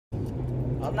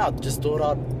don't know, I just thought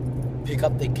I'd pick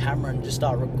up the camera and just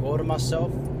start recording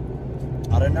myself.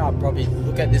 I don't know, I'll probably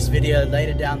look at this video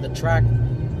later down the track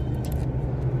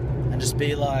and just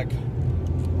be like,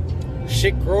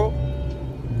 shit, girl,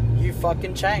 you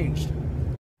fucking changed.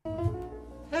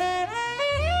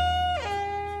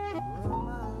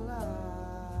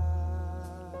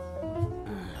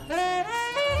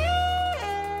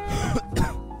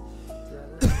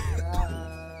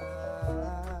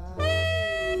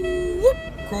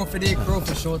 Crawford here,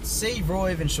 Crawford short, C,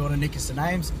 Roy, even shorter Nick is the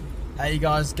names. How you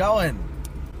guys going?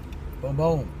 Boom,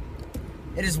 boom.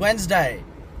 It is Wednesday.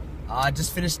 I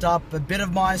just finished up a bit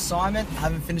of my assignment. I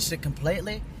haven't finished it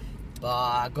completely, but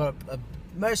I got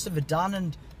most of it done,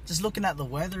 and just looking at the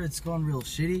weather, it's gone real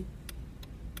shitty.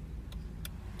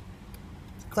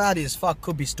 Cloudy as fuck,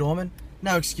 could be storming.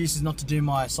 No excuses not to do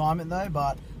my assignment though,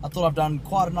 but I thought I've done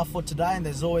quite enough for today, and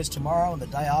there's always tomorrow and the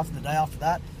day after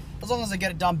that. As long as I get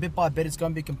it done bit by bit, it's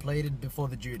going to be completed before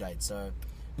the due date, so I'm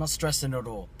not stressing at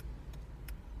all.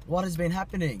 What has been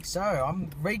happening? So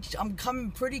I'm coming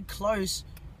pretty close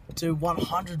to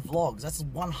 100 vlogs. That's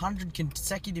 100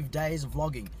 consecutive days of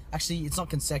vlogging. Actually, it's not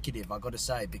consecutive, I got to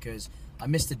say, because I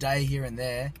missed a day here and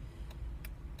there,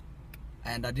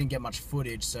 and I didn't get much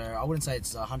footage, so I wouldn't say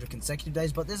it's 100 consecutive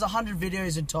days, but there's 100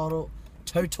 videos in total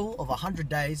of 100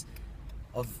 days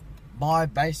of my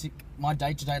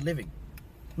day-to-day living.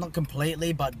 Not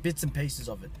completely, but bits and pieces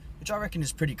of it, which I reckon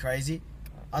is pretty crazy.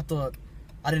 I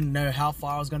didn't know how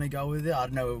far I was going to go with it. I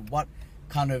didn't know what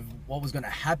was going to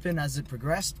happen as it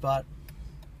progressed, but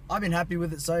I've been happy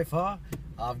with it so far.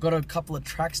 I've got a couple of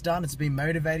tracks done. It's been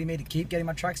motivating me to keep getting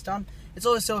my tracks done. It's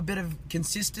also a bit of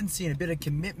consistency and a bit of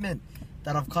commitment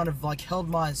that I've kind of like held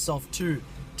myself to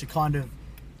kind of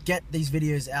get these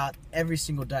videos out every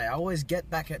single day. I always get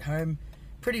back at home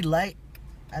pretty late,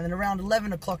 and then around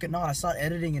 11 o'clock at night I start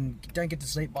editing and don't get to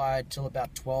sleep by till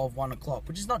about 12, 1 o'clock,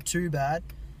 which is not too bad.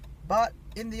 But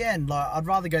in the end, like, I'd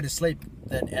rather go to sleep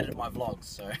than edit my vlogs.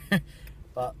 So,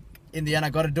 but in the end, I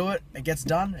got to do it. It gets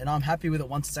done, and I'm happy with it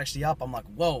once it's actually up. I'm like,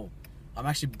 whoa! I'm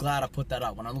actually glad I put that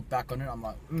up. When I look back on it, I'm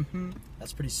like,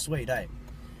 that's pretty sweet, eh?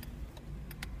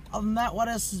 Other than that, what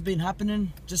else has been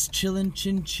happening? Just chilling,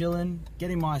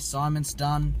 getting my assignments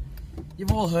done.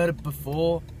 You've all heard it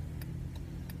before.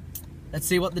 Let's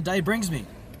see what the day brings me.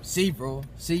 See you, bro.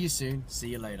 See you soon. See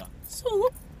you later. So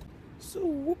whoop.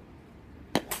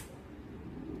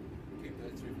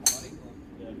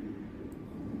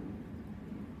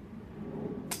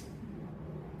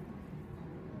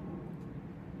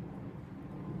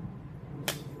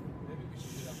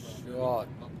 God.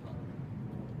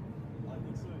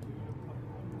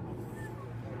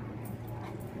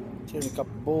 Taking a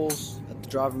couple balls at the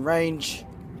driving range.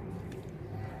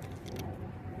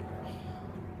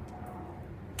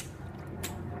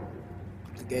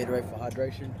 The Gatorade for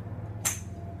hydration.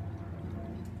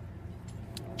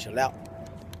 Chill out.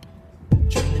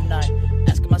 During the night,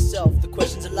 asking myself the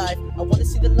questions of life. I want to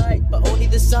see the light, but only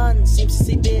the sun seems to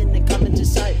seep in and come into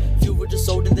sight. Feel we're just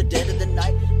old in the dead of the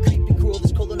night. Creepy cruel,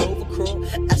 this cold and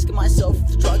overcrawl. Asking myself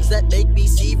the drugs that make me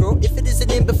zero. If it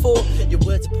isn't in before, your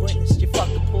words are pointless, you're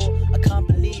fucking poor. I can't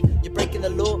believe you're breaking the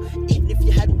law. Even if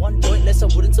you had one joint less, I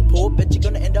wouldn't support. Bet you're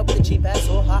gonna end up with a cheap ass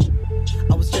or hot.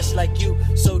 I was just like you,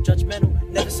 so judgmental.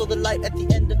 Never saw the light at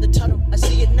the end of the tunnel. I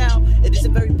see it now, it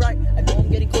isn't very bright. I know I'm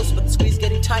getting closer, but the squeeze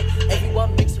getting tight.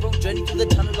 Everyone makes their own journey through the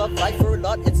tunnel of life. For a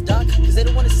lot, it's dark, cause they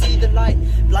don't want to see the light.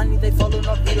 Blindly they follow,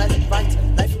 not realizing right.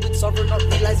 Life with sorrow, not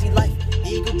realizing life.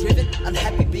 Ego-driven,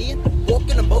 unhappy being.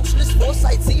 Walking emotionless,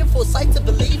 foresight, seeing foresight to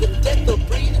believe in. Death or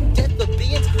breathing, death or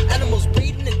beings. Animals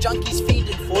breeding and junkies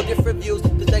feeding. 4 different views,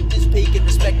 perspectives peaking.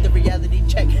 Respect the reality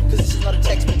check, cause this is not a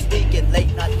textbook speaking.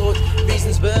 Late night thoughts,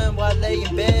 reasons burn while I lay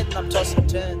in bed, and I'm tossing and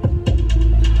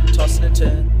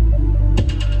turn.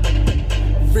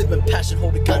 Rhythm and passion,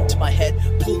 hold a gun to my head.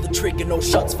 Pull the trigger, no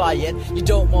shots fired. You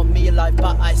don't want me alive,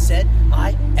 but I said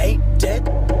I ain't dead.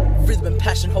 Rhythm and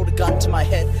passion, hold a gun to my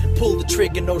head. Pull the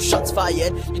trigger, no shots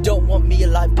fired. You don't want me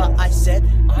alive, but I said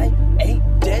I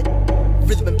ain't dead.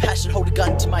 Rhythm and passion, hold a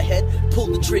gun to my head. Pull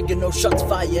the trigger, no shots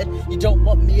fired. You don't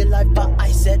want me alive, but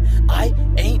I said I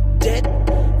ain't dead.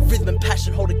 Rhythm and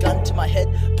passion, hold a gun to my head.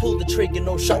 Pull the trigger,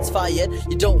 no shots fired.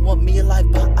 You don't want me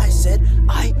alive, but I said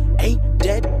I ain't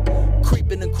dead.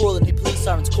 Creeping and crawling, hear police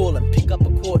sirens calling. Pick up a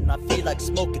quart and I feel like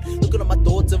smoking. Looking at my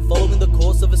thoughts and following the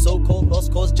course of a so-called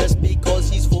lost cause, just because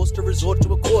he's forced to resort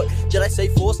to a court. Did I say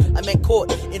forced? I meant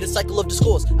caught in a cycle of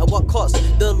discourse. At what cost?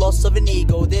 The loss of an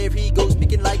ego. There he goes,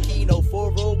 speaking like he know.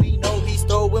 For all we know, he's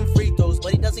throwing free throws,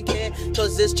 but he doesn't care,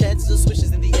 cause there's chances of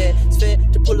swishes in the air. It's fair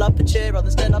to pull up a chair rather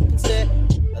than stand up and stare.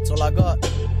 That's all I got.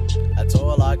 That's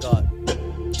all I got.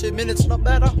 2 minutes, not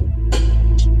better.